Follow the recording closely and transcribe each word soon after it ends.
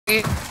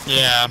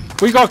Yeah.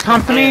 We got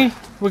company.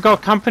 We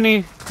got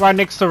company right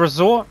next to the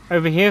resort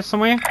over here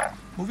somewhere.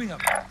 Moving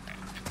up.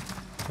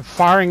 They're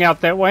firing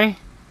out that way.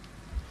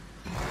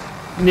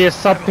 Near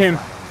Sub-Pim.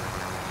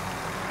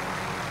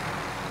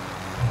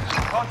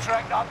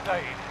 Contract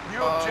updated.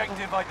 New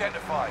objective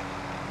identified.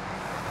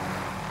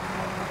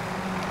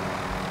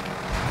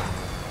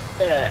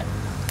 Yeah.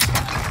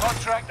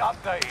 Contract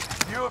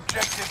updated. New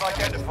objective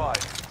identified.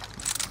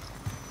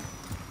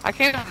 I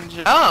can't even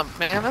jump,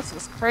 man. This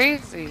is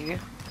crazy.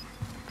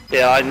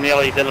 Yeah, I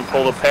nearly didn't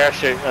pull the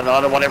parachute, and I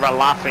don't want everyone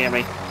laughing at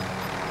me.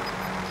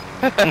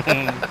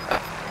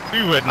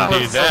 We wouldn't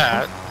do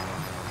that.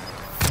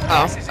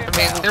 Oh, I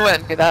mean, we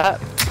wouldn't do that.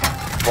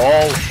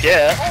 Oh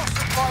shit! All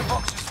supply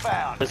boxes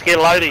found. Let's get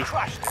loading.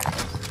 Crushed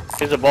it.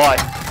 Here's a buy.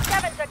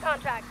 Scavenger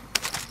contract.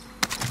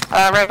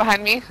 Right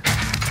behind me.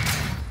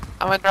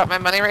 I'm gonna drop my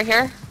money right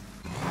here.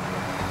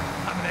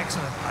 I'm an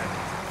excellent pilot.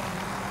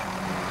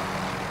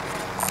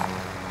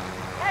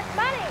 That's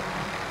money.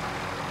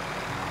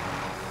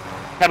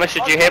 How much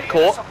did you have,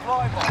 Court?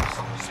 Supply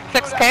box.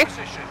 Secure 6K. that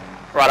position.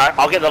 Right,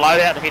 I'll get the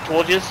loadout and head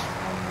towards you.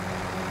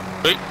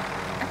 Wait.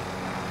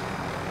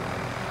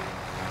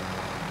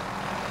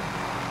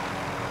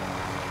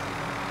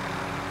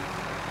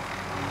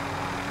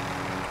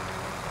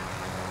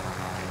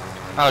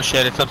 Oh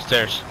shit, it's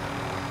upstairs.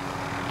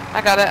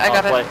 I got it, I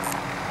got it. Wait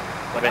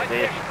back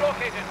there.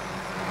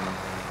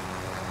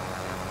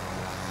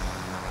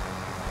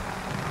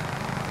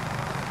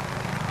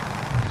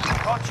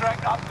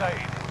 Contract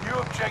updated. New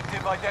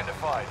objective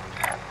identified.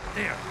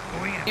 There,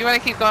 going in. You wanna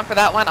keep going for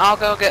that one? I'll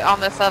go get on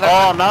this other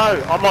Oh one.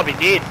 no, I might be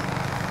dead.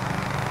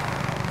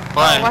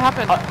 Oh, what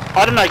happened?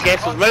 I don't know,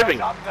 gas was moving.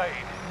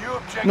 Updated. New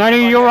objective No,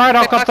 you're right.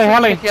 I've got the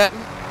heli. Yet.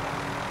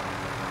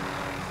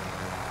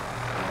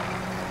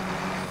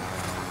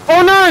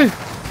 Oh no!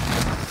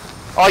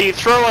 Oh, you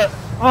threw it.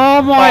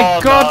 Oh my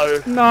Oh,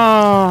 god!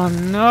 No,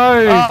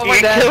 no! Oh, we're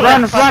dead.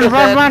 Run, Fuck run, is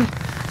run, it? run!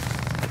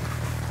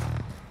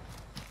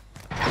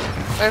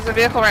 There's a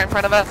vehicle right in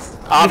front of us.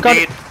 I'm got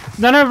dead.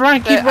 No, no,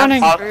 run! Keep I'm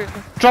running! screwed.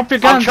 Drop your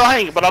I'm guns!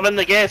 trying, but I'm in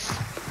the gas.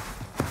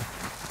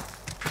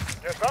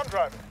 Yes, I'm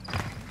driving.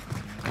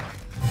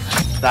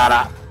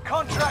 Nah.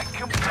 Contract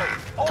complete.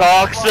 All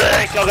Toxic!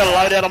 supply I've got a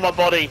loadout on my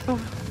body. Oh,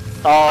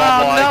 Oh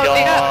my no, god.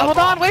 Leah, hold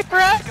on, wait for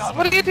us!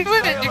 What are you doing?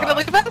 You're gonna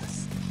leave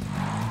us?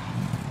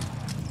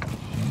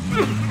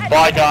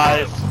 Bye,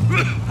 guys.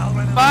 I'll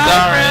run Bye,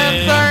 Sorry. friend,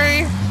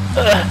 sorry.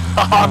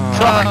 I'm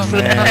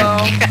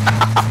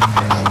toxic.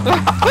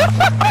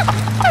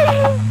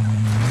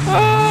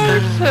 Oh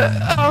shit,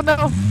 oh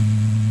no.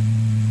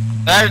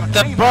 There's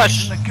the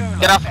bush! in the gulag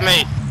Get off now.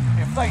 me!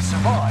 If they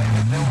survive,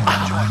 they'll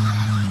rejoin.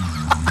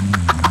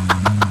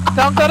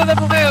 Don't go to the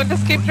balloon,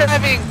 just keep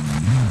driving.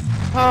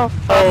 Oh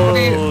fuck, what are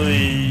you?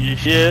 Holy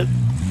shit.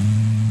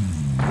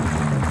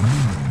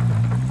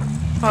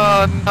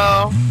 Oh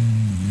no.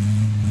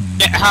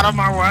 Get out of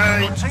my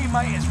way! Your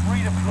teammate is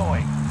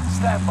redeploying.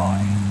 Stand by.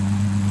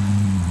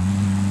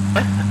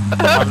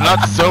 I'm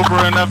not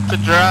sober enough to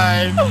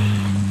drive.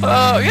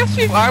 Oh, yes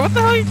you are, what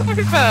the hell are you talking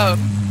about?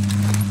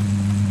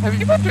 Have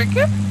you been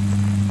drinking?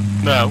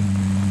 No.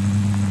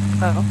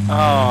 Oh.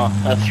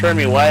 Oh, That threw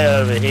me way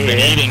over been here.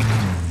 eating.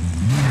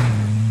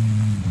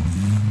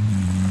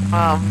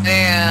 Oh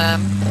man.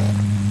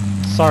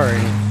 Sorry.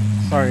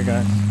 Sorry,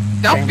 guys.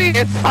 Don't be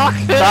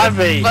talking. Don't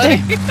be. buddy.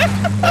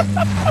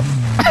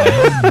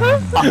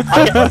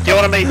 Do you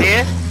want to meet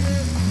here?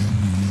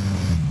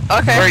 Where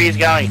are Okay, you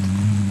going?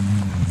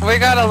 we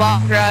got a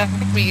long drive.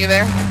 Meet you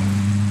there.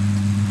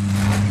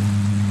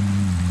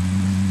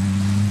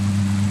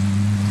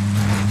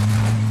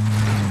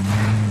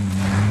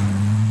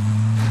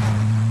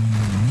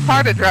 It's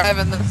hard to drive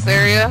in this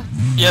area.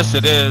 Yes,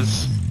 it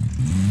is.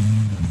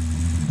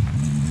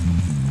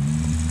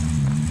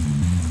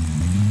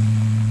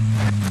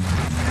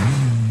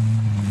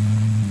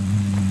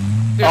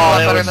 Doing a Oh, lot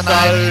that better was than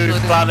I usually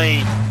so do. funny.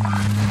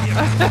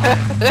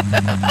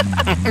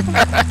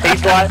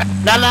 He's like,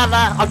 no,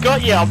 I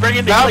got you. I'll bring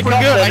in the No, we're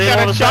helicopter. good. I And then got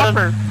all a of a sudden-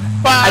 chopper.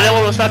 And then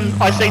all of a sudden,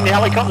 I seen the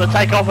helicopter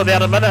take off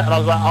without a minute, and I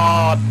was like,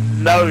 oh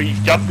no, he's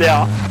jumped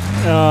out.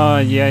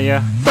 Yeah,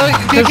 yeah. So,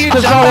 did you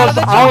Because jump out of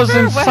the I was chopper?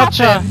 in What such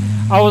happened?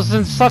 a, I was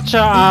in such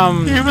a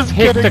He was gonna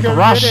hectic go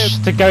rush get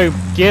him. to go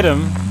get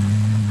him.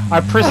 I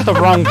pressed the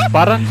wrong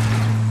button.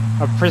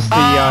 I pressed the.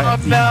 Oh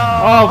no!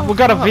 Oh, we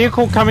got a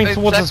vehicle coming They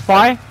towards us. checked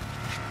By.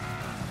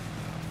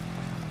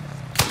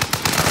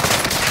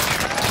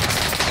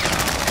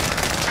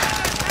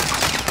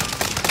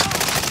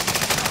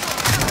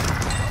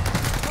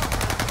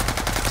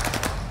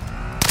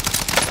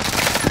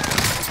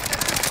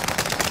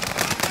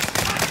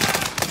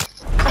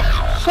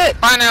 Shit!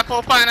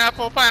 Pineapple,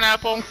 pineapple,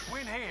 pineapple.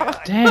 Win here.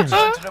 Damn.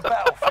 Return to the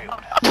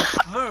battlefield.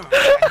 Lose,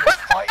 and this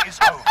fight is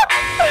over.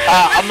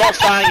 I'm not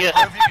saying it.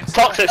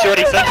 Toxic's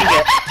already thinking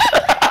it.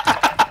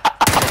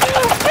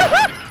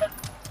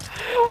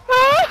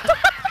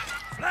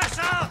 Flash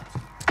out!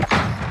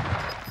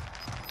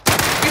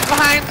 He's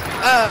behind.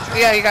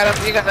 Yeah, you got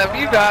him. You got him.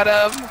 You got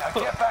him. Now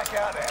get back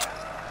out there.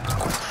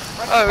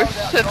 Oh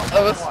shit!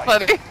 That was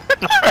funny.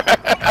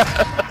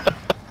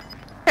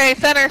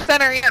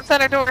 center, yeah,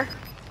 center door.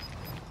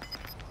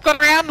 Going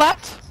around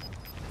left.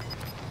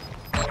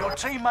 Your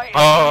teammate is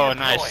Oh, redeployed.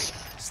 nice.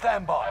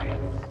 Stand by.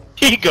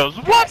 He goes,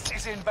 Gas what?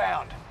 is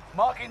inbound.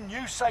 Marking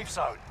new safe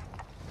zone.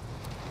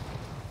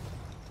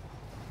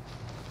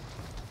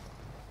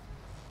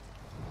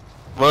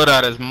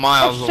 Loadout is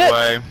miles Oh, shit.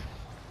 away.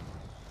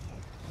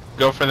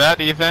 Go for that,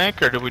 do you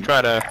think? Or do we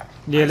try to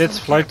Yeah, let's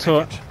float to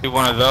it. do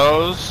one of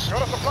those? Your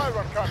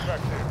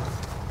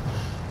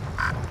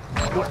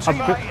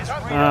teammate is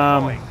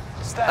redeployed.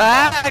 Stand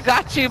by. I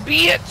got you,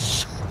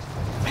 bitch.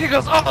 He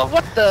goes, oh,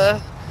 what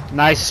the?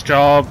 Nice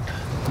job.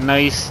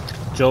 Nice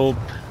job.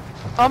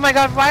 Oh my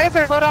god, why is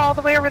there loadout all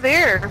the way over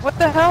there? What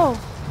the hell?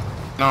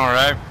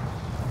 Alright.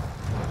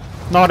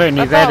 Not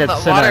only That's that, all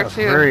it's the in water, a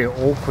too. very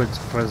awkward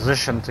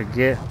position to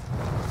get.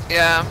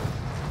 Yeah.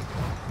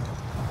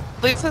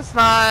 At least it's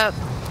not,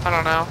 I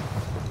don't know.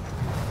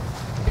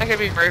 It could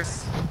be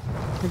worse.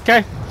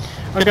 Okay.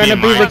 I'm Could going to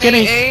be be the mine.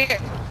 guinea.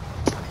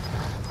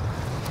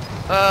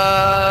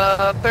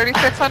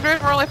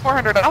 3,600. We're only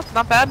 400 off.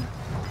 Not bad.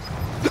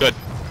 Good.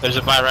 There's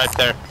a buy right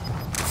there.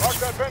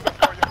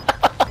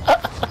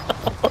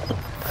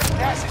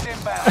 Gas is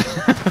inbound.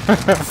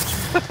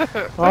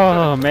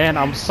 Oh man,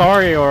 I'm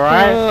sorry,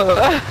 alright?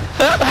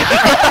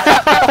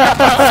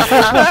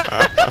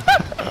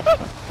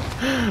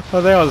 Oh,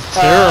 that was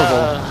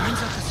terrible.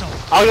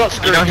 I got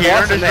screwed You know, he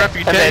twice earned in his that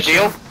reputation.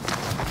 deal.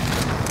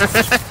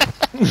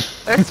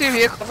 There's 2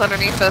 vehicles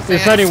underneath us.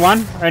 There's Ian.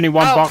 only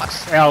one Oh,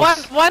 box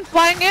else. One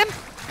flying in.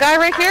 Guy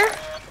right here.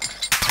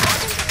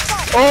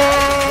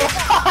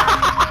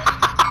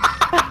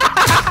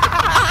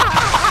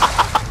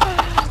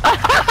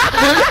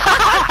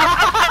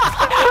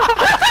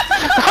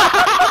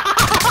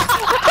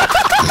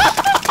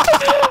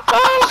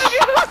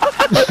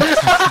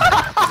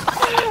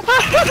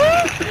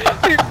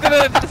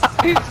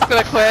 He's just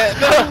gonna quit.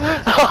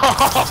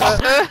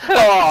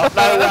 Oh,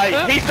 no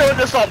way. He's doing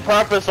this on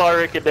purpose, I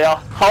reckon now.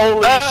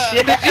 Holy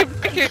shit. Did you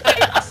break your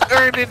legs,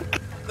 or did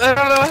I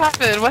don't know what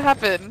happened? What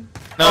happened?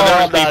 No, there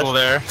Oh, was no. people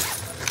there.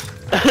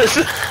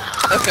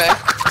 Okay,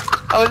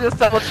 I was just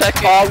double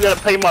checking. Oh, I'm gonna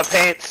pee my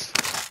pants.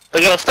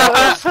 They're gonna stop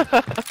us.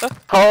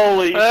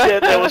 Holy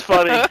shit, that was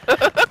funny.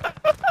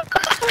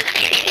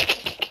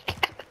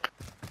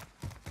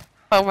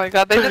 Oh my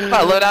god, they just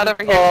got loadout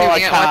over here Oh, too. I We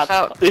can't watch can't.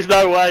 out. There's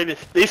no way.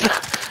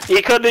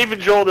 You couldn't even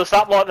draw this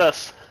up like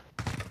this.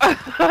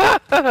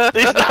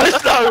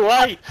 There's no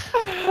way.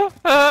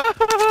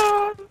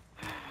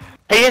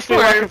 He has to be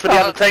working for the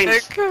other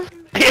teams.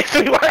 He has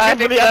to be working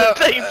for the other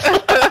teams.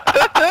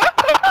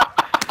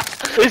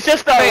 There's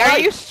just no Wait, way. are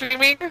you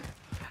streaming?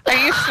 Are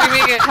you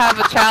streaming and have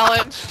a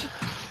challenge?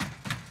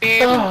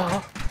 There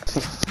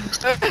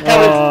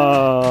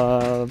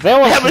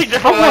was. How many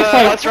different how was ways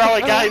can I I- throw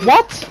a game?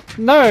 What?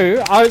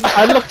 No,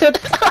 I looked at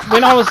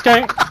when I was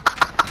going.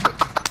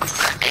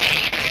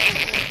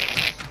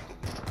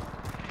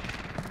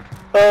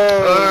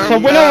 So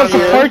when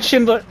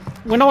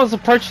I was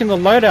approaching the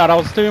loadout, I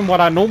was doing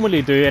what I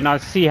normally do, and I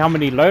see how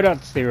many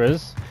loadouts there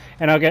is,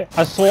 and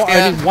I saw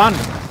only one,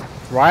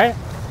 right?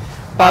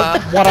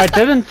 But what I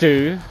didn't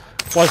do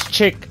was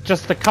check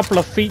just a couple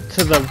of feet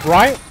to the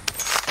right,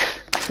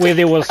 where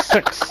there was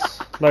 6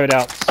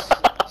 loadouts.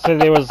 So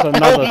there was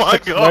another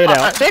 6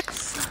 loadouts.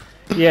 6?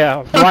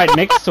 Yeah, right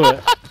next to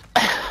it.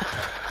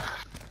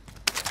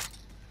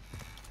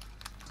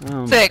 Oh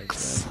my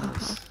 6.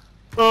 goodness.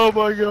 Oh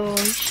my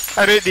gosh.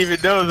 I didn't even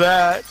know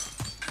that.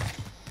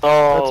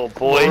 Oh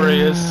boy.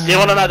 glorious. Do you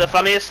want to know the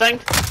funniest thing?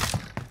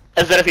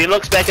 Is that if he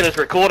looks back at his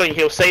recording,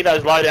 he'll see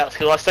those loadouts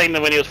because I seen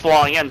them when he was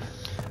flying in.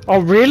 Oh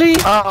really?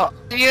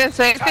 You didn't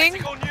say anything?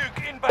 Tactical nuke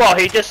inbound. Well,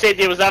 he just said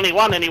there was only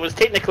one, and he was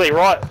technically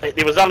right.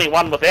 There was only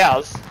one with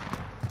ours.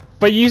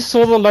 But you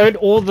saw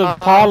all the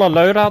pile of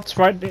loadouts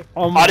right there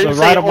on I the didn't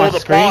right see of my all the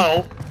screen.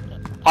 pile.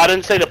 I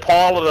didn't see the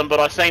pile of them, but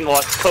I seen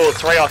like 2 or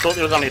 3. I thought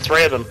there was only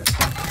 3 of them.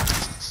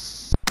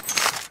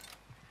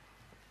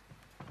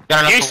 Got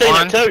enough You for seen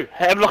one? it too.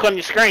 Have a look on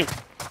your screen.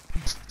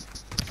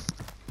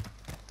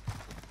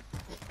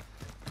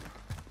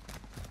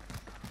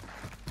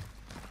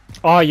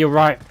 Oh, you're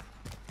right.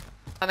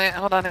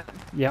 Hold on.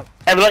 Yep.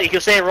 Have a look. You can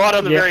see it right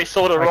on the Yep. very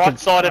sort of I right could-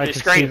 side of I your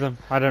could see screen. them.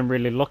 I didn't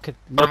really look I'm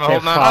that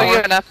holding on. Oh, far. you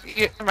have enough.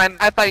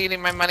 I thought you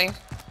needed my money.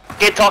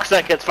 Get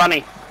toxic. It's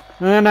funny.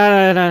 No.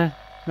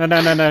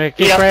 Get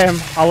Yeah. Graham.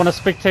 I want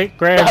to spectate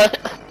Graham.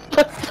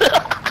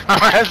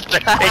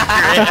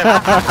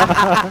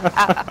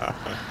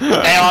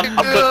 Hang on,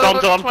 I've clicked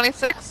onto him.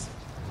 26.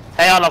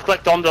 Hang on, I've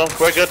clicked onto him.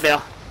 We're good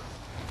now.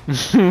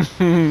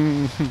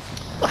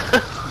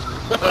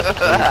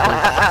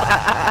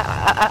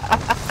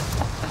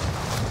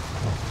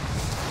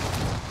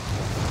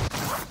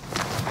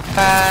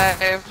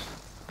 Five,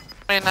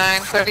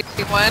 29,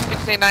 31. You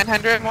say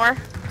 900 more?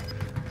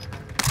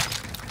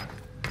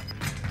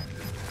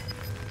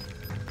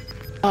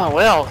 Oh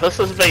well, this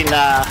has been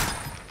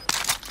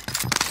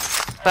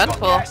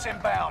Eventful. Gas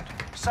inbound.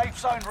 Safe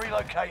zone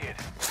relocated.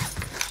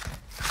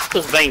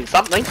 this has been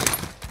something.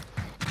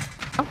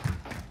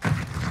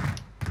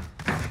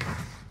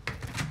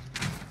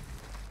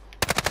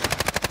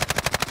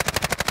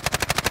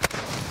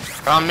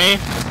 On me.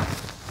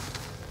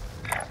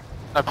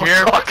 Up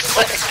here. Contract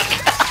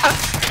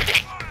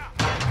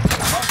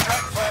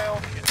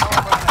failed. Your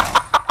time ran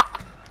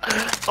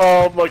out.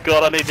 Oh my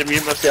god, I need to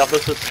mute myself.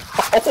 This is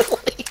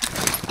holy.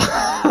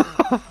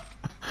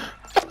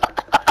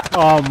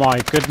 Oh my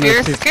goodness,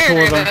 You're he's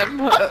scared tore of them.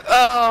 him.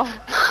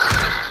 Oh.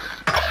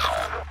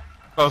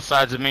 Both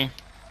sides of me.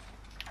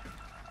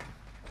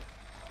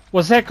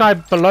 Was that guy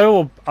below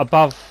or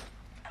above?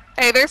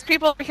 Hey, there's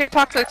people over here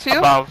toxic too.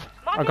 Above.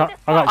 I Marking got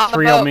the On the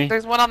 3 boat. on me.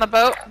 There's one on the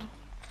boat. spot.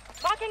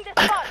 Marking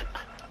the spot.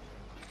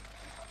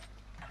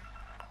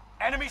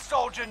 Enemy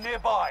soldier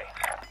nearby.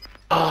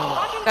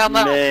 Down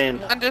low. Man.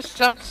 One just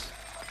jumped.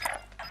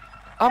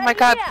 Oh my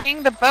god,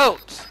 ping the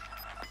boat.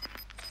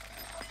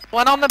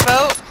 One on the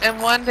boat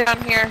and one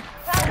down here.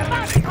 Found the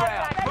bounty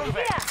contract. Over Move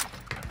it. here.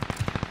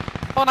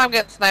 Oh, and I'm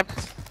getting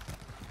sniped.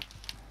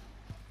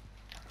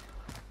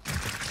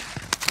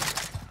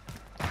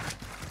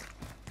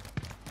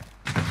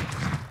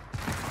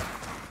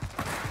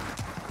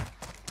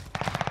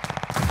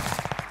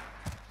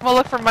 I'm gonna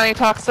look for money,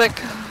 toxic.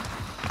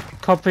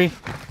 Copy.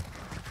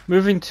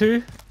 Moving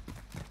 2.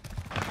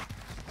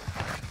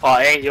 Oh,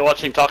 and you're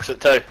watching Toxic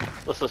too.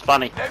 This is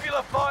funny.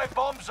 Nebula 5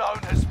 bomb zone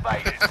has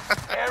faded.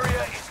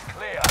 Area is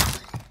clear.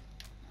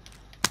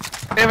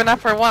 We have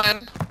enough for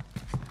one.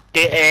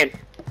 Get in.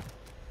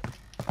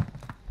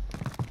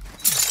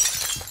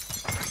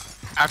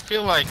 I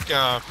feel like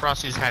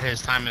Frosty's had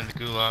his time in the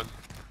gulag.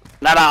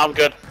 No, I'm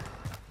good.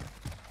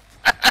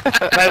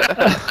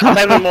 I'm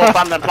having more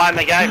fun than playing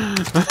the game.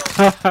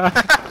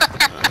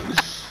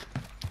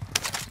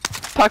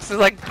 Toxic's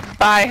like,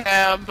 bye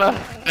him.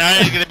 Now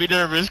he's gonna be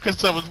nervous because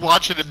someone's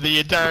watching him the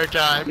entire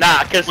time.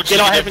 Nah, because Which you is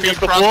know what gonna happened feed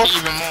just before? Frosty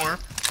even more.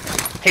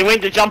 He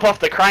went to jump off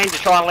the crane to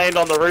try and land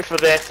on the roof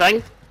of that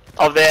thing.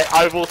 Of that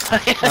oval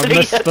thing. I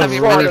missed the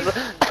roof.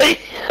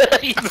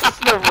 He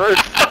missed the roof.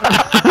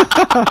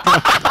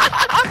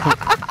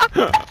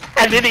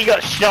 And then he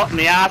got shot in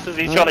the ass as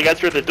he's trying to go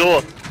through the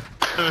door.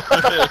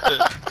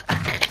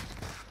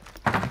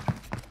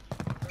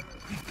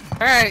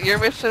 Alright, your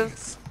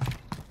wishes.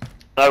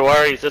 No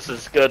worries, this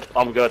is good.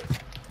 I'm good.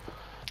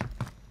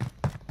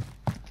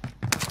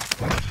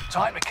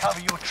 Time to cover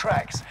your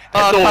tracks. It's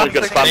always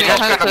good Toxic, fun. you Guys,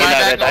 have got to- the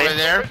window Back over today.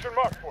 there.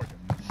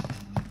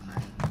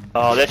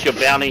 Oh, that's your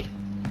bounty.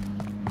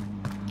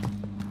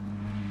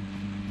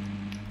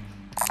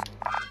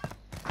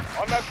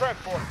 On that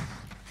transport.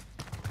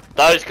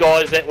 Those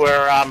guys that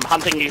were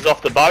hunting you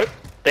off the boat,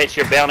 that's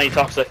your bounty,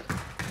 Toxic.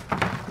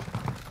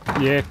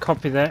 Yeah,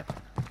 copy that.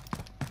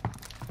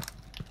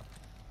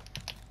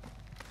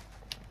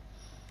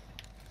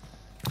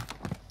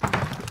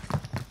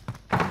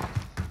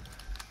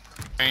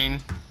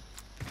 Rain.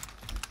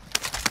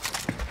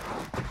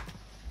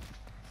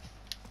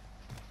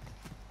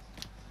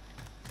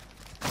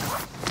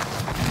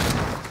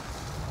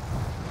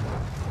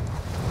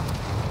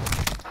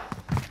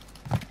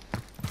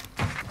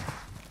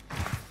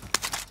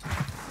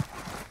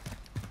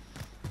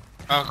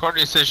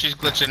 Courtney says she's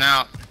glitching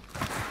out.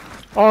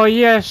 Oh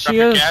yeah, she Drop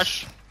your is.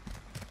 cash.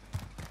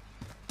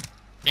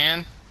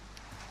 Can.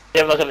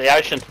 Have a look at the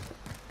ocean.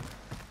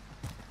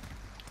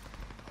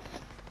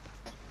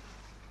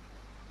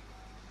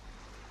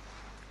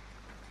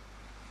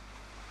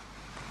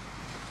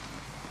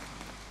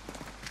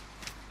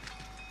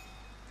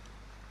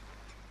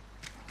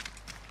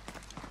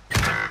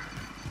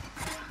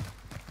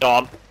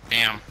 Gone.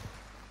 Damn.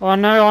 Oh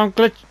no, I'm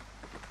glitch.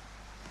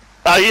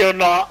 No, you're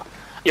not.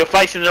 You're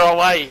facing the wrong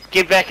way.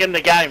 Get back in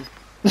the game.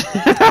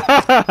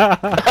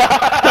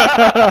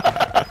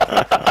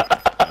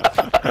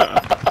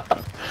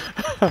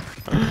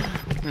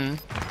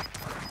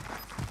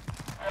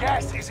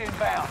 Gas is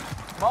inbound.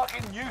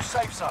 Marking new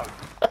safe zone.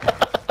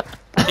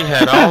 He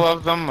had all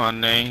of the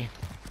money.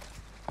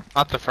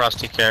 Not the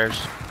Frosty cares.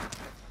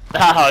 No,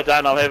 I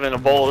don't. I'm having a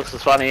ball. This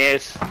is funny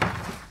as.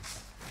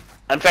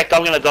 In fact,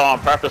 I'm gonna die on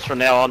purpose from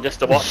now on just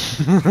to watch.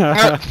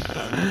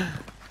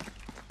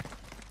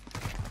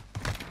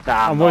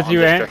 Nah, I'm not, with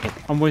you, just Ant.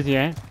 joking. I'm with you,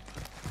 Ant.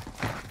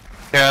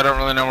 Yeah, I don't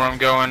really know where I'm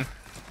going.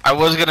 I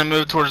was gonna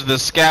move towards the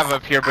scav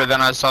up here, but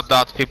then I saw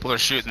dots people are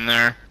shooting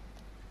there.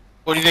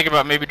 What do you think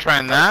about maybe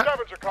trying that?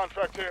 Scavenger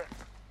contract here.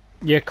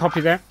 Yeah,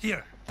 copy that.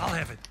 Here, I'll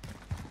have it.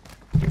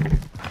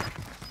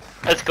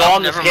 It's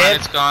gone. Never It's mind, scared.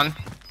 it's gone.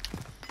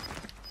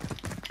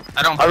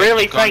 I don't I pick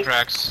really think-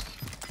 contracts.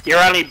 Your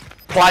only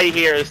play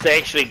here is to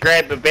actually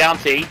grab the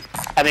bounty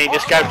and then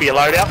just go for your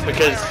loadout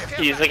because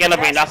you're gonna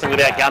be nothing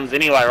without guns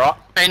anyway, right?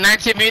 Hey,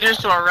 19 meters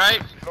to our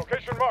right.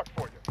 Location marked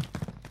for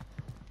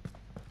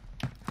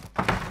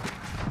you.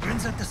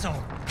 Grins at the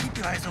zone. Keep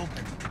your eyes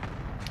open.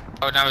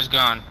 Oh, now he's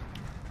gone.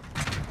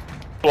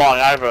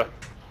 Flying over.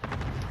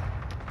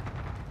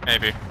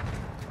 Maybe.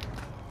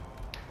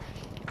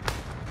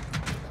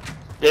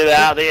 There they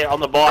are, there on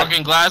the bike.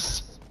 Broken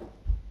glass.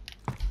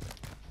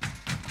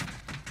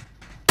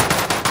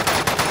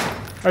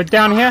 Oh,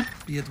 down here.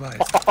 Be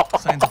advised.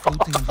 Signs of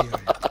floating in the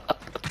area.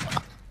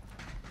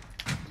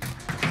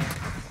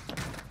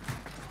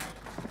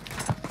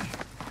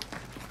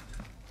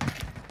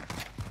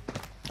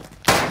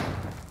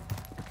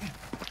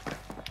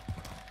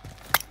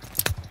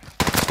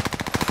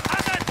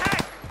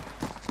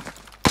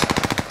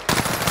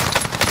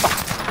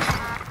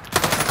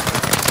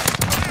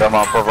 Come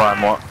on, provide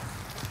more.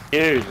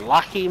 You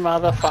lucky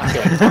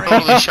motherfucker.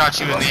 Totally shot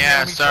you in the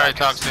ass. Sorry,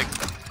 Toxic.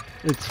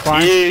 It's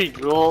fine. You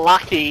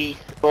lucky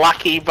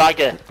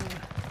bugger.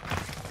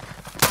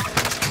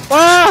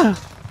 Ah!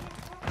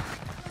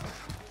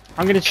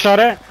 I'm gonna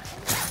shot at.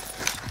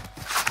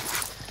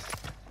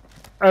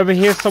 Over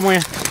here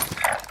somewhere.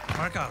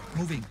 Mark out.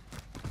 Moving.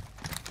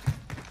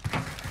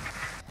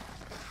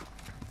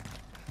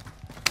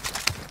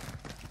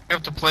 We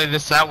have to play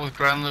this out with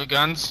ground loot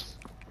guns.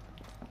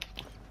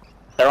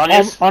 They're on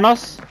us. On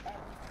us.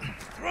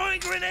 Throwing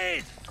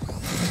grenade.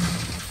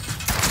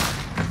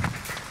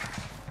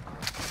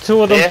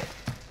 Two of them. Yeah.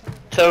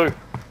 Two.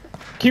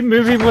 Keep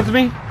moving with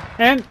me.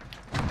 And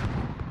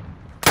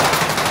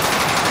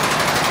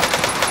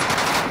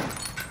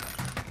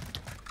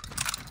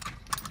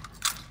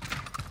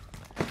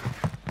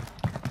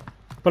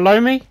below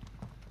me.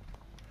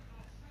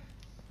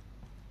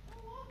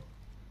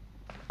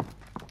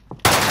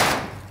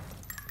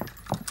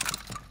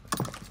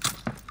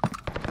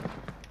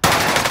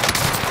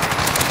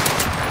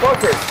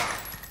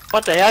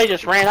 What the hell? You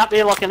just ran up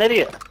there like an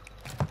idiot.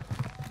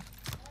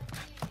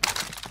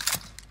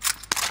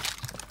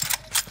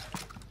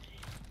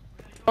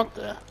 What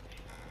the?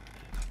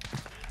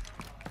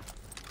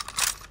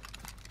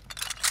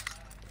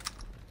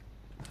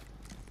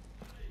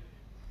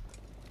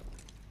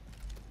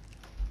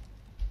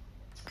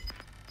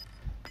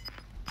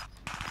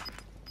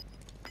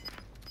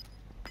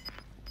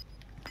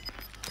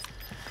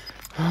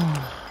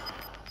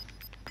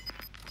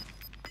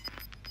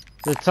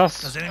 It's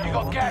us. Does You anyone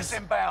got want gas this?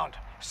 inbound.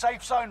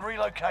 Safe zone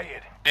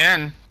relocated.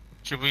 And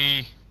should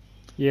we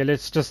Yeah,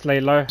 let's just lay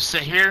low.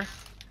 sit here?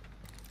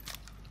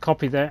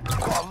 Copy that. Got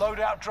a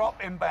loadout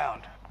drop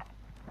inbound.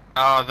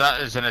 Oh,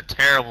 that is in a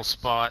terrible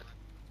spot.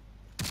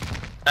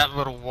 That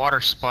little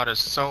water spot is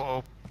so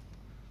open.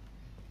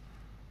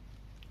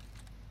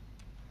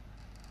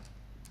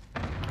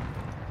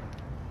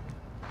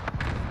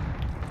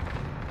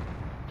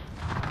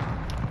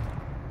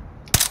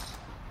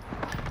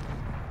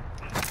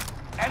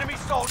 Enemy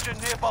soldier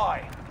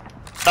nearby.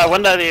 No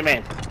window there,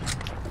 man.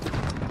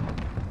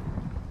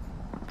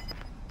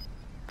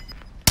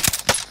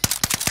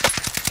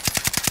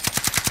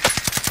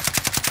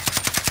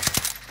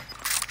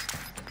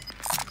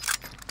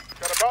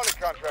 Got a bounty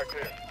contract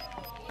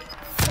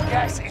here.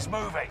 Gas is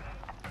moving.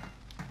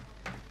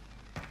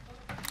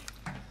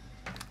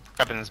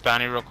 Grabbing this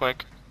bounty real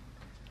quick.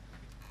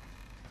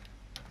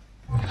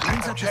 Friends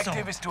at the Objective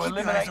zone. is to Keep your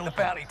eliminate eyes the open.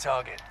 bounty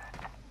target.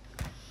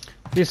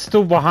 They're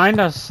still behind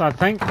us, I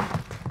think.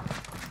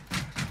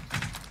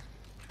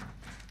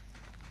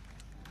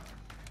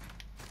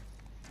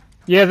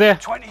 Yeah, there.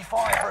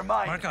 25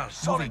 remain. Mark out.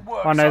 Solid Moving.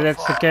 work Oh no, so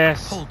that's the far.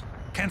 gas. Hold.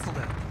 Cancel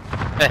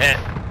that.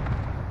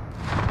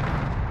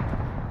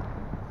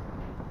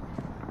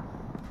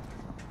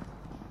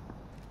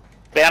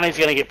 Bounty's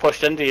gonna get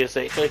pushed into you,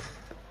 actually.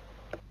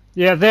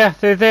 Yeah, there. I'm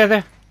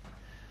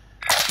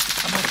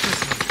off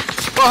this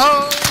way.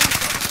 Whoa!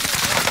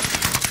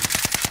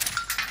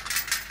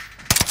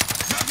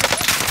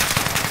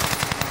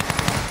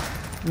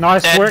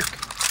 Nice Dead. work.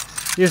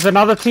 There's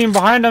another team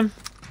behind him.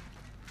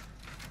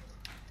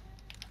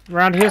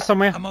 Around here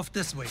somewhere. I'm off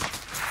this way.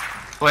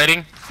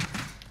 Waiting.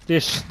 They're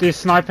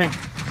sniping.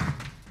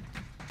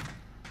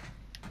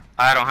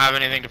 I don't have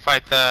anything to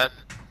fight that.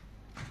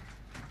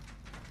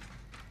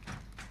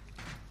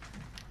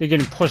 They're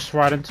getting pushed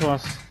right into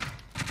us.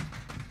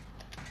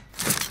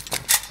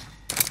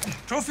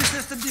 Trophy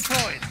system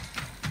deployed.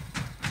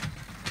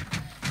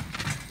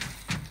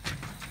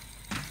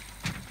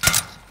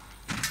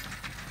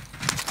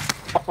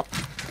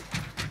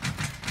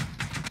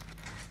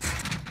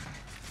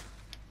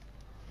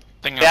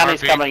 Thing on Bounty's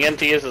heartbeat. coming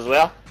into you as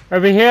well.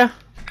 Over here.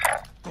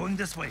 Going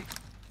this way.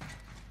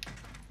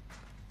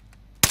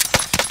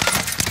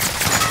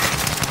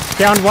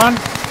 Down one.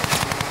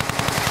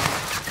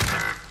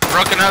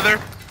 Broke another.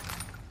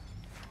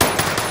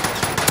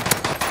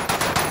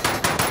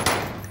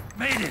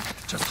 Made it.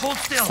 Just hold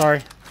still.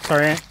 Sorry.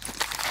 Sorry.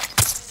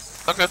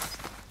 Okay.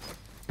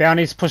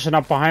 Bounty's pushing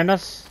up behind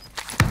us.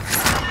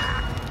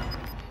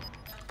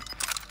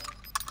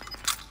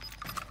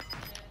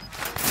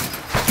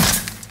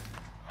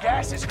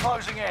 Gas is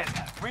closing in.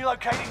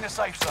 Relocating the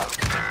safe zone.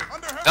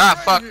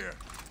 Ah, fuck.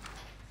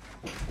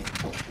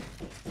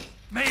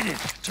 Made it.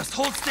 Just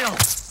hold still.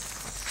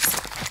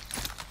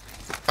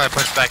 I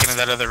pushed back into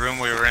that other room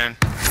we were in.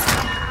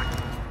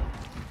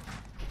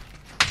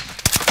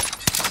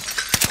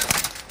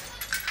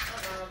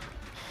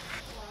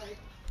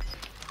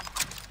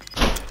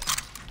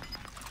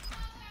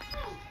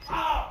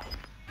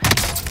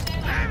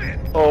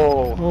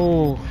 Oh.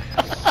 Oh.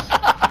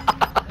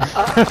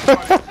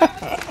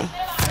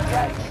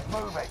 Gas is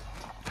moving.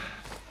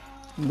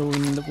 No,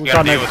 We we gotta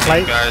got deal no with plate.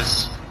 these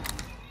guys.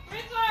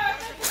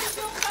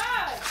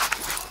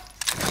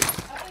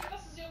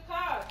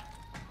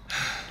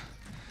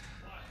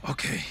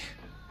 Okay.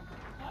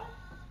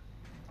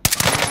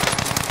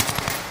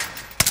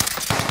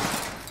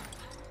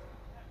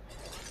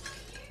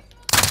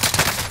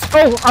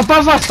 Oh,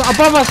 above us!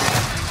 Above us!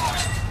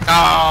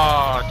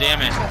 Oh,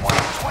 damn it.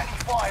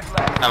 25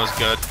 left. That was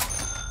good.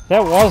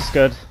 That was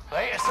good.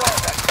 Later, sir.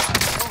 That's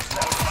full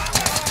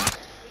stealth.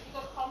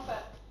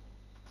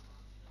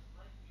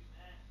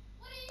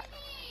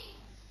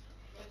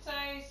 It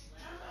says,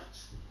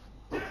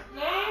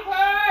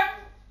 neighbor.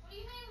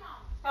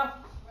 Come.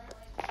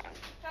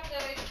 Come,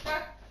 Lily. Go.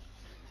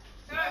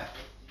 Go.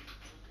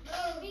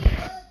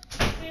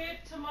 Dude,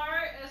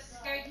 tomorrow is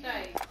skate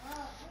day.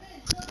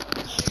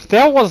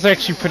 That was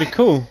actually pretty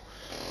cool.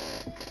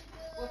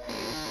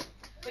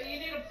 But you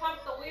need to pump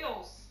the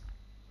wheels.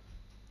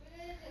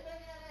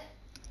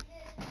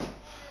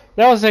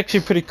 That was actually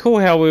pretty cool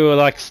how we were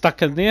like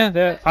stuck in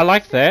there. I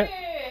like that.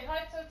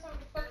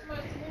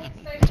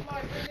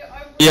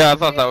 Yeah, I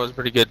thought that was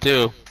pretty good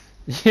too.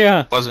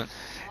 Yeah. Wasn't.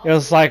 It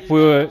was like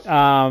we were,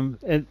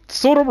 it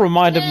sort of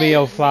reminded me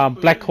of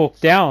Black Hawk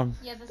Down.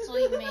 Yeah, that's all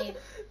you made.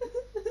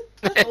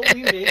 Oh,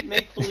 we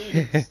make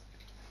balloons.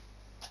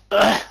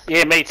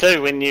 Yeah, me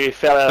too. When you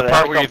fell out of The the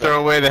part where you helicopter.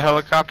 throw away the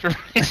helicopter.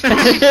 Did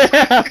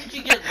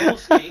you get little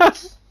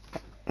skates?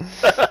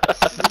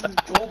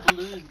 Draw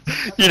balloons.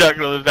 You're not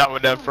gonna live that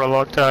one down for a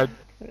long time.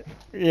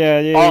 Yeah,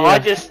 yeah, Oh, yeah.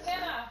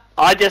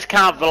 I just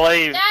can't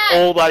believe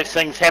all those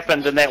things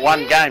happened in that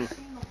one game.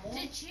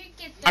 Did you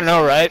get I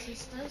know, right?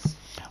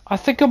 I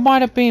think it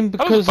might have been was a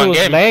because fun it was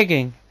game.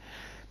 lagging.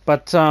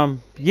 But, yeah,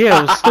 it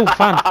was still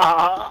fun.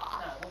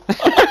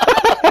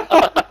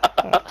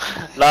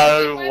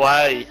 No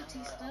way.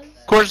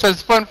 Of course,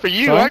 that's fun for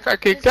you. Huh? I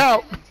got kicked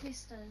out.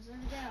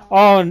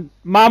 Oh, and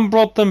Mum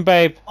brought them,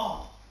 babe. This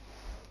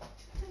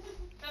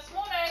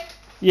morning.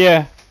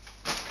 Yeah,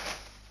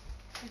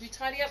 Did you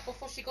tidy up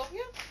before she got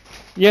here?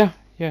 yeah,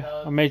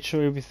 yeah. I made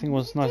sure everything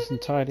was nice and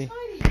tidy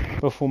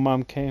before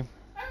Mum came.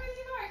 I really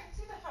know. I can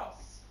see the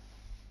house.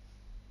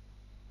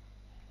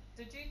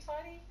 Did you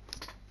tidy?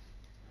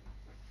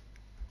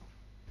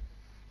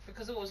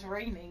 Because it was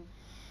raining.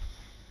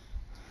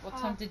 What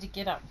time did you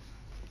get up?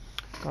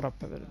 Got up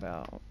at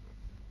about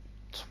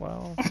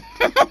 12.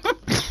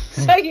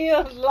 So you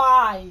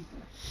lie.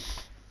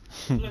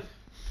 Who's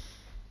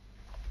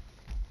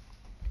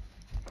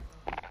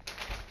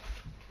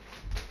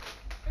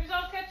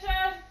on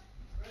kitchen?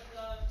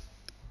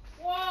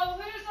 Whoa,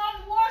 who's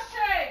on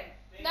washing?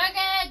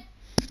 Nugget!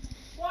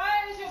 Why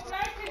is your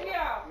blanket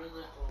here?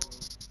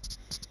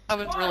 I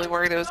was really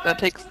worried it was gonna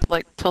take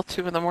like till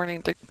 2 in the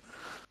morning to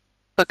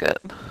cook it.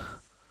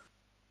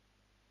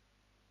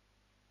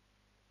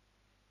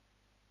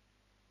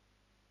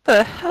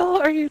 The hell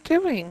are you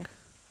doing?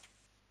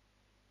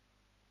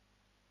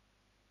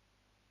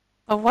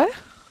 A what?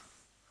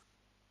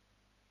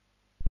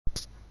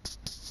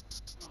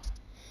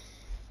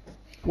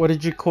 What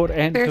did you caught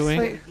Ant doing?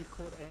 Seriously?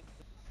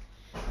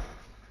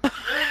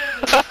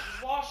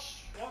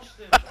 Wash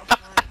them.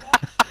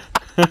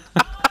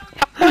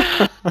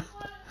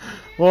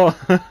 Well,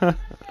 Wash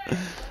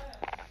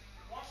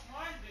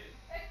mine, dude.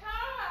 It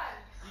can't.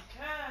 You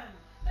can.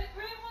 The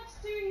green one's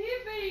too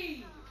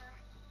heavy.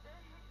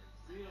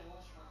 You don't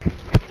wash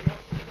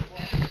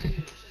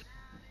mine.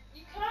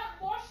 You can't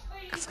wash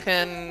these.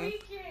 Can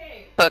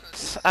Weekend.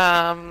 cooked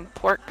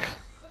pork,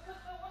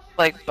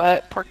 like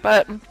pork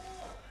butt,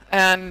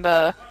 and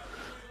I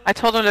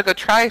told him to go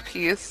try a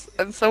piece,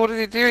 and so what did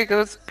he do? He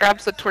goes,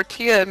 grabs a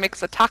tortilla and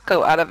makes a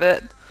taco out of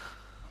it.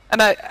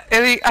 And I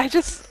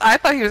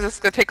thought he was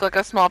just gonna take like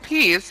a small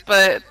piece,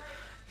 but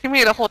he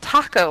made a whole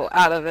taco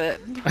out of it.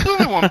 It's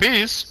only one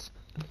piece.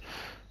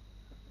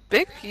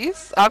 Big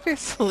piece,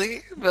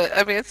 obviously, but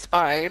I mean it's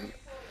fine.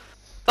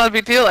 It's not a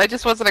big deal. I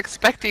just wasn't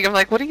expecting. I'm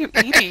like, what are you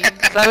eating?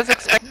 'Cause I was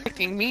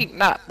expecting meat,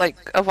 not like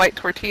a white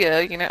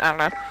tortilla. You know, I don't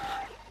know.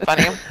 It's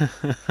funny.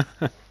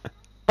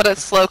 But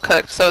it's slow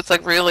cooked, so it's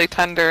like really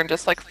tender and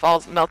just like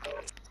melts.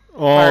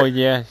 oh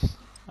yes,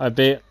 I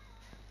bet.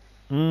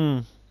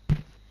 Mmm.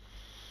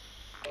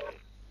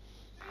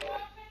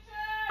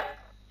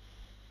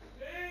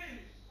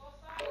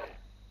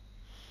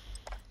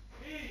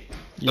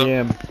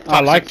 Yeah,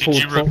 I like Did full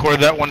you record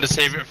that one to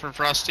save it for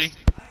Frosty?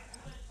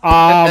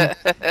 There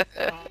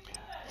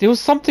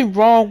was something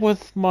wrong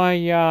with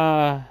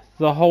my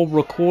the whole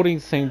recording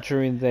thing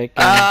during that game.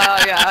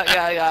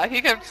 Yeah.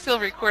 He can still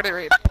record it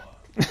right.